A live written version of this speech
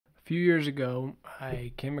few years ago,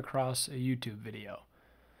 I came across a YouTube video.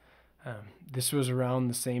 This was around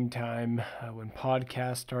the same time when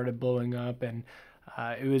podcasts started blowing up, and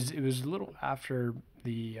it was a little after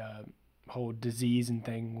the whole disease and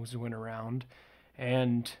things went around.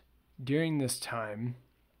 And during this time,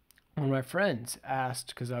 one of my friends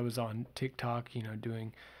asked, because I was on TikTok,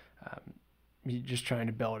 doing just trying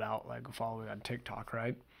to build out like a following on TikTok,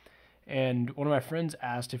 right? And one of my friends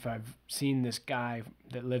asked if I've seen this guy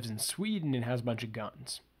that lives in Sweden and has a bunch of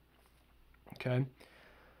guns. Okay.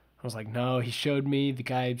 I was like, no. He showed me. The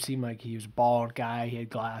guy seemed like he was a bald guy. He had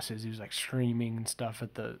glasses. He was like screaming and stuff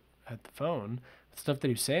at the phone. The stuff that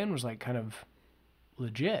he was saying was like kind of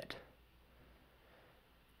legit.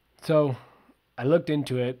 So I looked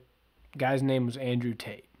into it. The guy's name was Andrew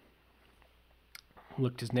Tate.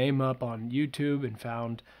 Looked his name up on YouTube and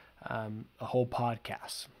found a whole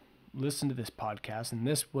podcast. Listened to this podcast, and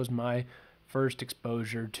this was my first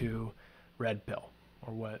exposure to red pill,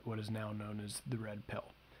 or what is now known as the red pill.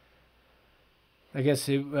 I guess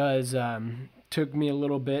it was took me a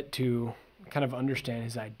little bit to kind of understand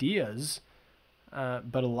his ideas,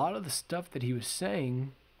 but a lot of the stuff that he was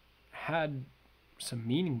saying had some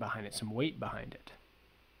meaning behind it, some weight behind it.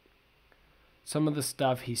 Some of the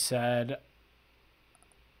stuff he said,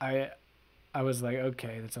 I was like,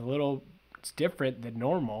 okay, it's different than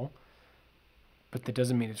normal, but that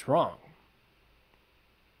doesn't mean it's wrong.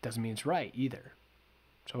 Doesn't mean it's right either.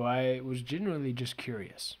 So I was genuinely just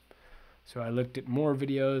curious. So I looked at more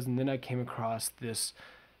videos, and then I came across this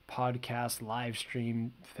podcast live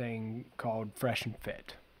stream thing called Fresh and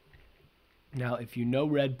Fit. Now, if you know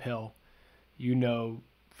Red Pill, you know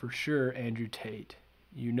for sure Andrew Tate.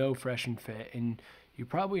 You know Fresh and Fit, and you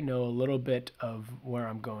probably know a little bit of where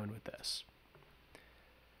I'm going with this.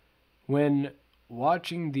 When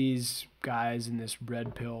watching these guys in this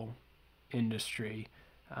red pill industry,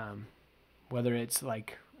 whether it's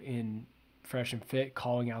like in Fresh and Fit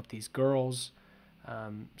calling out these girls,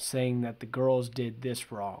 saying that the girls did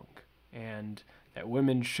this wrong and that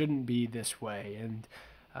women shouldn't be this way, and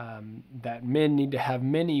that men need to have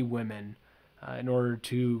many women in order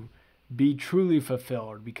to be truly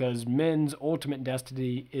fulfilled, because men's ultimate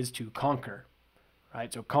destiny is to conquer,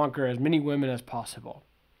 right? So conquer as many women as possible.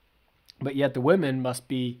 But yet the women must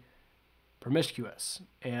be promiscuous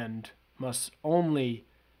and must only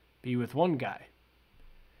be with one guy.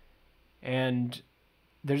 And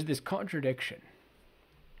there's this contradiction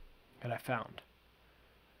that I found.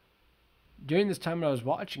 During this time when I was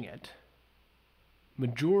watching it,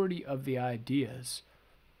 majority of the ideas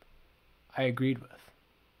I agreed with.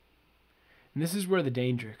 And this is where the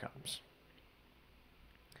danger comes.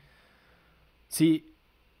 See,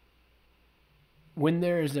 when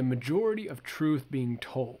there is a majority of truth being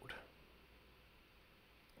told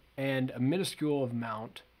and a minuscule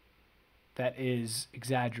amount that is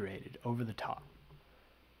exaggerated over the top,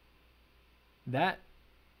 that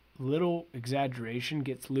little exaggeration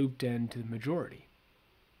gets looped into the majority.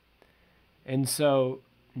 And so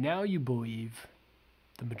now you believe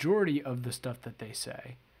the majority of the stuff that they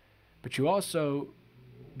say, but you also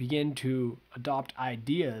begin to adopt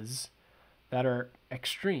ideas that are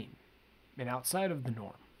extreme and outside of the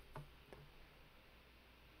norm.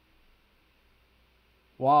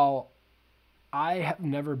 While I have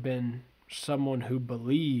never been someone who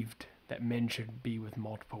believed that men should be with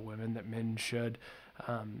multiple women, that men should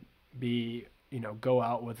go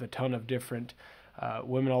out with a ton of different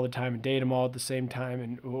women all the time and date them all at the same time,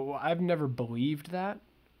 and I've never believed that,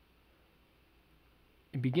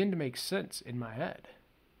 it began to make sense in my head.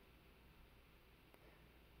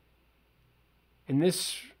 And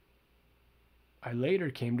this, I later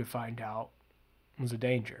came to find out, was a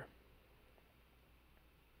danger.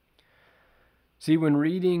 See, when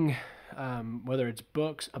reading, whether it's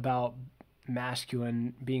books about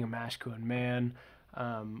being a masculine man,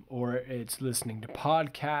 or it's listening to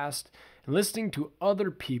podcasts, and listening to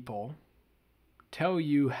other people tell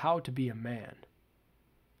you how to be a man,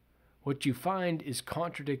 what you find is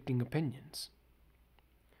contradicting opinions.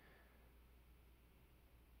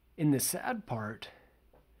 And the sad part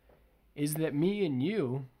is that me and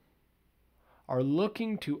you are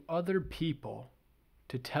looking to other people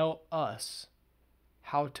to tell us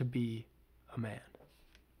how to be a man.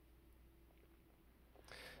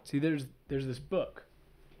 See, there's this book.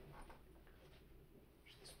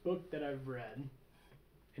 This book that I've read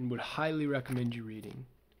and would highly recommend you reading.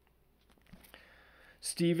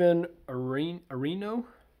 Stephen Areno,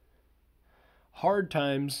 Hard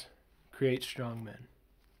Times Create Strong Men.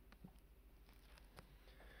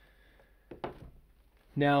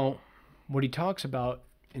 Now, what he talks about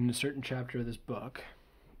in a certain chapter of this book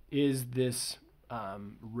is this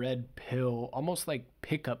red pill, almost like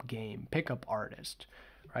pickup artist,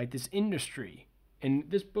 right? This industry. And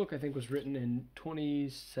this book, I think, was written in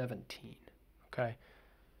 2017, okay?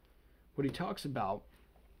 What he talks about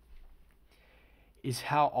is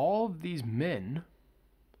how all of these men,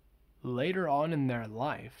 later on in their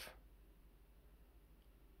life,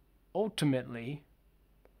 ultimately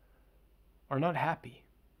are not happy.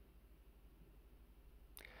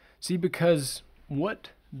 See, because what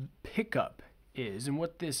pickup is, and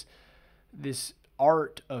what this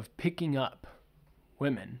art of picking up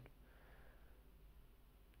women,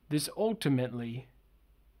 this ultimately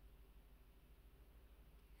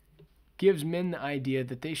gives men the idea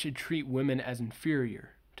that they should treat women as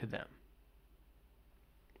inferior to them.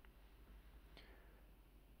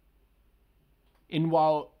 And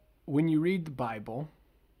while when you read the Bible,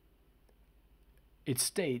 it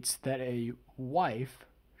states that a wife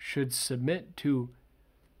should submit to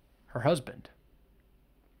her husband,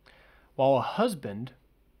 while a husband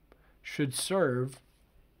should serve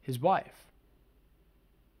his wife.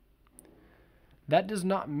 That does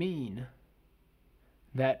not mean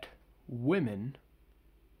that women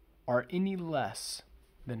are any less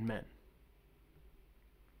than men.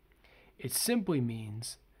 It simply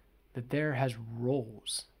means that there has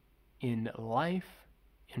roles in life,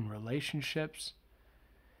 in relationships,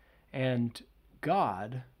 and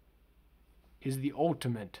God is the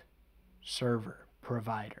ultimate server,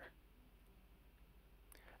 provider.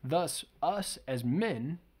 Thus, us as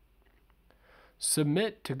men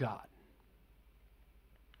submit to God.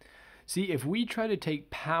 See, if we try to take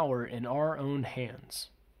power in our own hands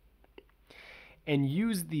and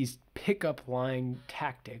use these pickup line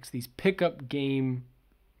tactics, these pickup game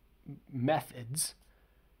methods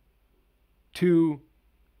to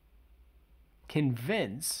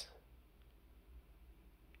convince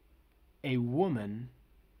a woman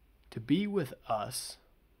to be with us,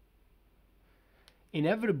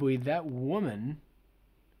 inevitably that woman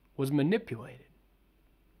was manipulated.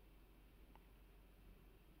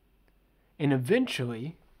 And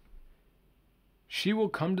eventually, she will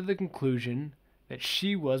come to the conclusion that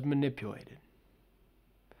she was manipulated.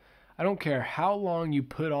 I don't care how long you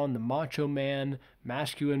put on the macho man,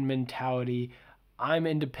 masculine mentality, I'm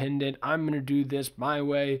independent, I'm going to do this my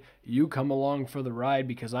way, you come along for the ride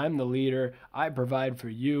because I'm the leader, I provide for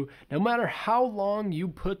you. No matter how long you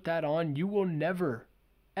put that on, you will never,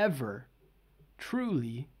 ever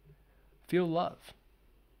truly feel love.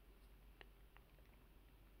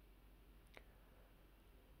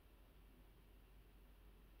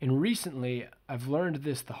 And recently, I've learned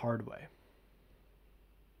this the hard way.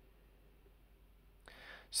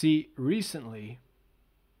 See, recently,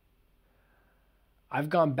 I've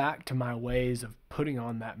gone back to my ways of putting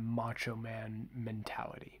on that macho man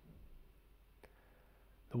mentality.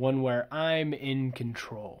 The one where I'm in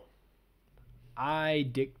control. I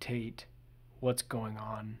dictate what's going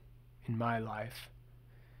on in my life,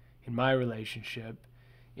 in my relationship,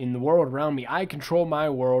 in the world around me. I control my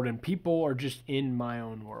world, and people are just in my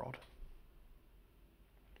own world.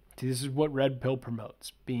 See, this is what Red Pill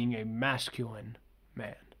promotes, being a masculine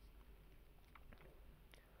man.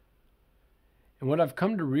 And what I've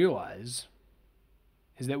come to realize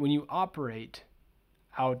is that when you operate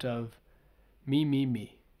out of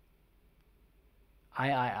me,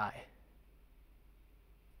 I,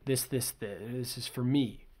 this is for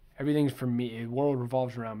me, everything's for me, the world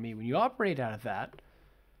revolves around me. When you operate out of that,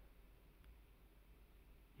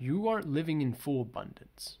 you aren't living in full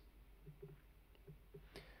abundance.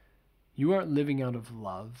 You aren't living out of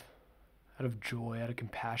love, out of joy, out of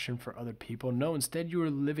compassion for other people. No, instead you are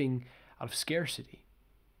living out of scarcity.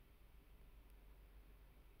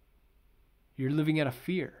 You're living out of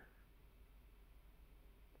fear.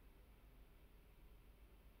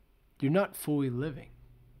 You're not fully living.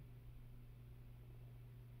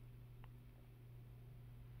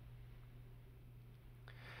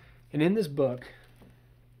 And in this book,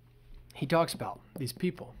 he talks about these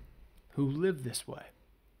people who live this way,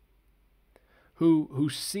 who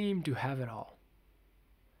seem to have it all,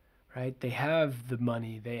 right? They have the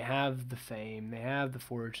money, they have the fame, they have the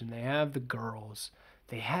fortune, they have the girls,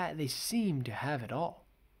 they seem to have it all.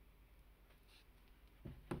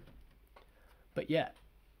 But yet,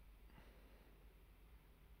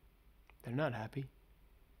 they're not happy.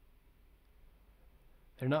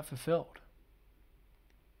 They're not fulfilled.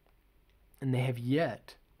 And they have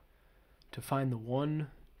yet to find the one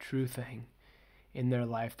true thing in their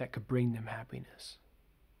life that could bring them happiness,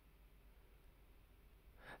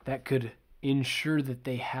 that could ensure that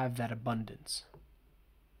they have that abundance.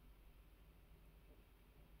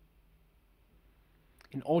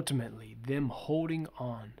 And ultimately, them holding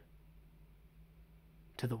on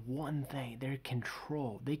to the one thing, their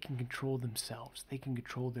control. They can control themselves. They can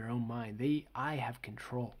control their own mind. I have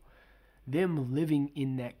control. Them living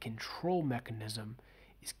in that control mechanism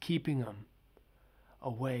is keeping them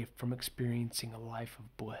away from experiencing a life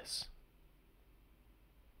of bliss.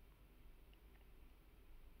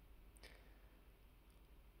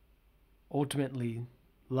 Ultimately,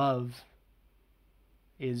 love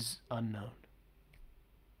is unknown.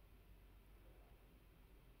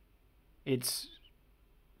 It's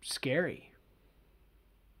scary.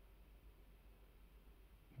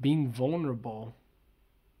 Being vulnerable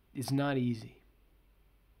is not easy.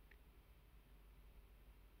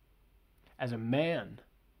 As a man,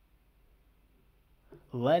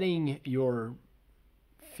 letting your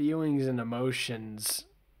feelings and emotions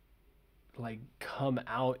come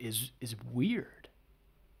out is weird.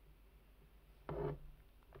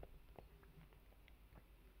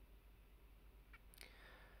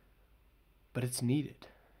 But it's needed.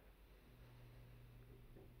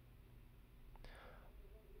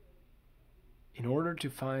 In order to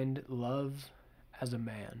find love as a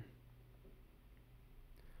man,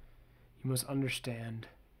 you must understand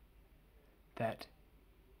that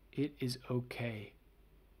it is okay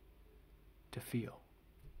to feel.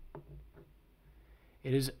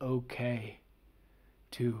 It is okay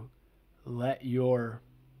to let your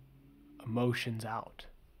emotions out,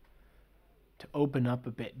 to open up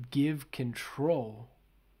a bit, give control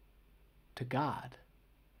to God,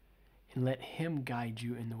 and let Him guide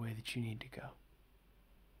you in the way that you need to go.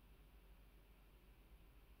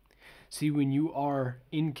 See, when you are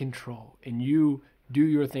in control and you do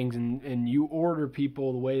your things and you order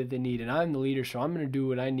people the way that they need, and I'm the leader, so I'm going to do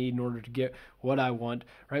what I need in order to get what I want,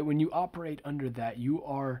 right? When you operate under that, you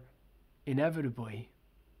are inevitably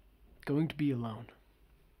going to be alone.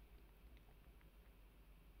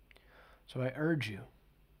 So I urge you,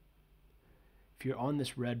 if you're on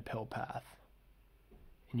this red pill path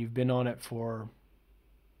and you've been on it for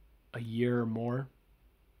a year or more,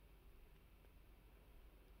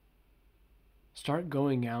 start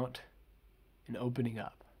going out and opening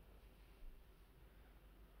up.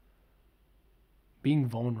 Being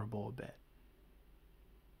vulnerable a bit.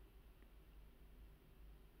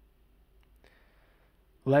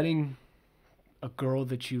 Letting a girl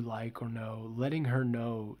that you like or know, letting her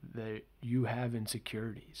know that you have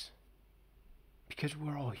insecurities. Because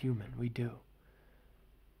we're all human, we do.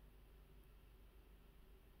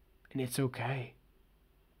 And it's okay.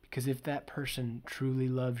 Because if that person truly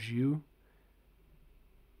loves you,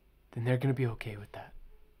 then they're going to be okay with that.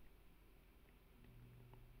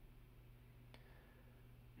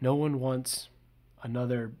 No one wants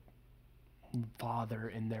another father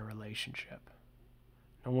in their relationship.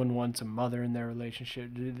 No one wants a mother in their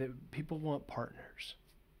relationship. People want partners.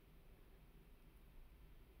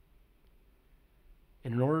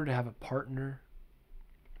 And in order to have a partner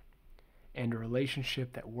and a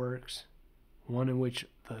relationship that works, one in which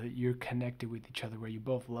you're connected with each other, where you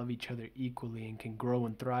both love each other equally and can grow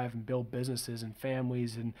and thrive and build businesses and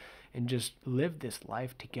families and just live this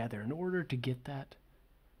life together. In order to get that,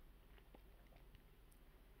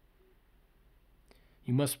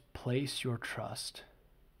 you must place your trust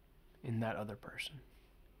in that other person.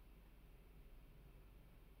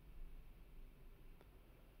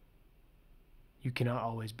 You cannot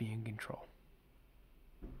always be in control.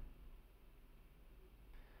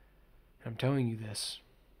 I'm telling you this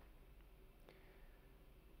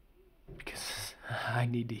because I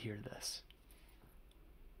need to hear this.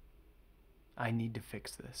 I need to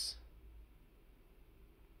fix this.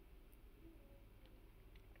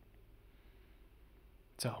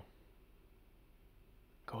 So,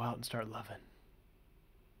 go out and start loving.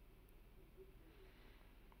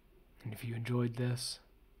 And if you enjoyed this,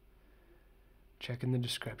 check in the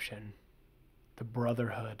description the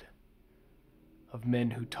brotherhood of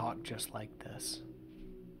men who talk just like this.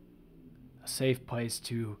 A safe place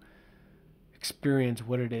to experience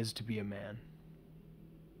what it is to be a man.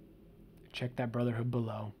 Check that brotherhood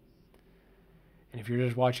below. And if you're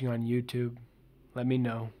just watching on YouTube, let me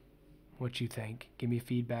know what you think. Give me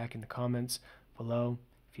feedback in the comments below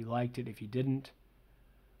if you liked it, if you didn't.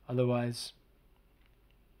 Otherwise,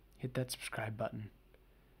 hit that subscribe button.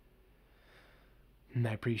 And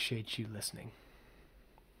I appreciate you listening.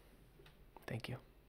 Thank you.